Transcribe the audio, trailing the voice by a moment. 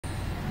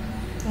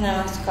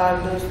नमस्कार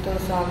दोस्तों,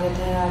 स्वागत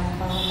है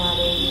आपका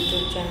हमारे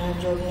YouTube चैनल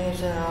जॉब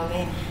न्यूज़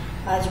में।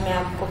 आज मैं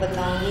आपको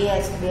बताऊंगी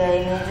SBI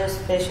ने जो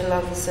स्पेशल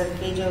ऑफिसर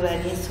की जो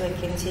वेरियस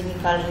वैकेंसी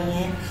निकाली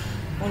हैं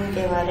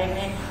उनके बारे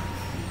में।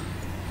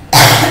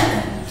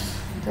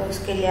 तो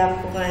उसके लिए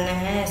आपको करना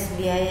है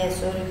SBI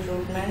SO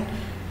रिक्रूटमेंट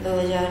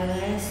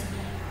 2019,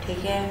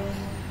 ठीक है।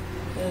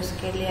 तो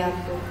उसके लिए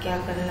आपको क्या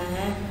करना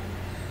है,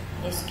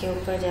 इसके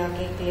ऊपर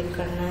जाके क्लिक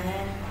करना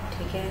है,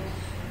 ठीक है।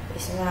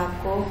 इसमें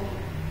आपको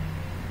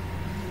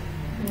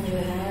जो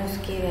है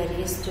उसकी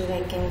वेरियस जो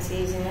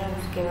वैकेंसीज हैं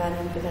उसके बारे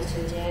में पता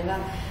चल जाएगा।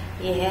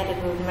 ये है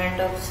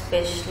recruitment of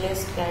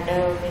specialist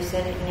cadre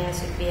officer in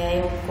SBI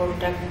on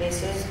contract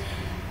basis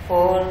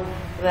for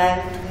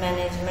wealth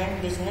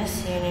management business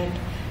unit,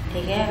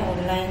 ठीक है।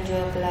 ऑनलाइन जो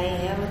अप्लाई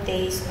है वो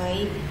 23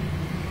 मई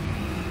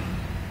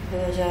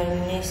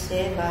 2019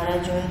 से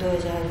 12 जून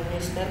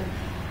 2019 तक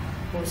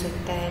हो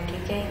सकता है,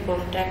 ठीक है।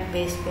 कॉन्ट्रैक्ट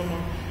बेस पे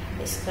है।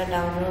 इसका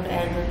डाउनलोड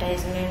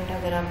एडवर्टाइजमेंट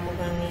अगर आपको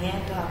करनी है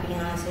तो आप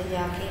यहाँ से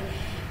जाके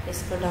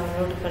इसको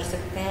डाउनलोड कर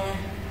सकते हैं,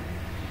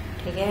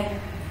 ठीक है।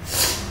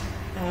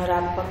 अगर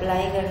आपको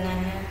अप्लाई करना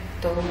है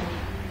तो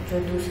जो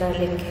दूसरा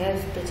लिंक है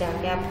उस पर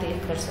जाके आप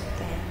क्लिक कर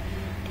सकते हैं,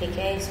 ठीक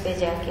है। इस पर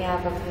जाके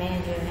आप अपने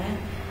जो है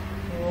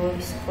वो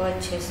इसको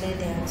अच्छे से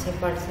ध्यान से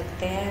पढ़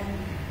सकते हैं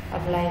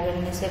अप्लाई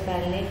करने से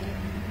पहले,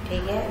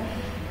 ठीक है।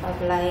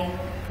 अप्लाई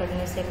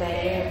करने से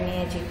पहले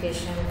अपनी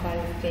एजुकेशन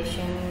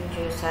क्वालिफिकेशन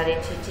जो सारी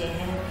चीज़ें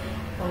हैं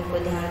उनको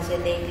ध्यान से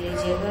देख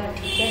लीजिएगा,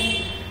 ठीक है।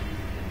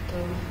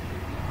 तो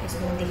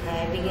इसमें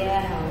दिखाया भी गया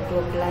है हाउ टू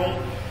अप्लाई,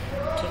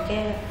 ठीक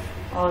है।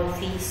 और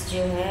फीस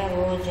जो है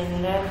वो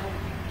जनरल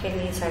के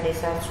लिए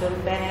 750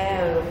 रुपये है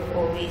और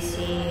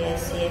OBC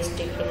SC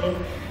ST के लिए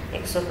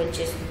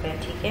 125 रुपये,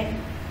 ठीक है।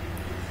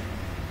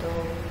 तो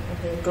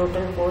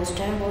टोटल पोस्ट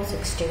है वो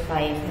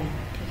 65 है,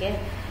 ठीक है।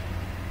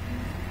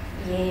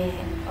 ये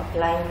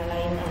अप्लाई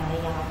ऑनलाइन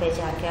यहाँ पे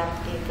जाके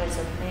आप क्लिक कर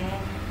सकते हैं।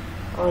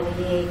 और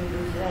ये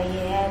दूसरा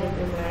ये है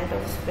recruitment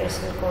of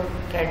special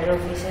cadre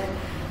officer.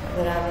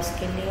 अगर आप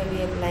इसके लिए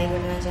भी अप्लाई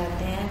करना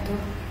चाहते हैं तो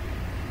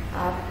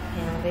आप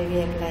यहाँ पे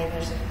भी अप्लाई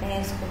कर सकते हैं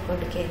इसको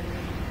पढ़ के,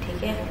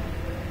 ठीक है।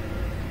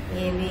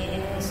 ये भी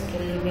है, इसके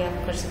लिए भी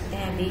आप कर सकते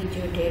हैं। अभी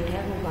जो डेट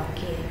है वो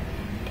बाकी है,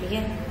 ठीक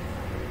है।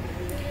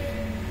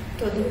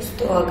 तो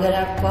दोस्तों, अगर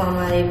आपको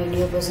हमारे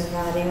वीडियो पसंद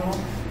आ रहे हो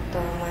तो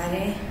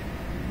हमारे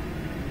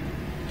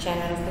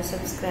चैनल को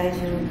सब्सक्राइब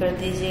जरूर कर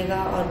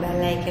दीजिएगा और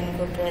बेल आइकन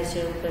को प्रेस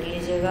जरूर कर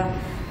लीजिएगा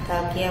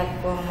ताकि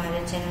आपको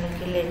हमारे चैनल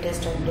की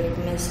लेटेस्ट अपडेट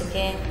मिल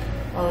सके।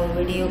 और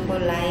वीडियो को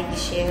लाइक,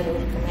 शेयर और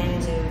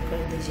कमेंट जरूर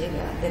कर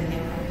दीजिएगा।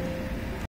 धन्यवाद।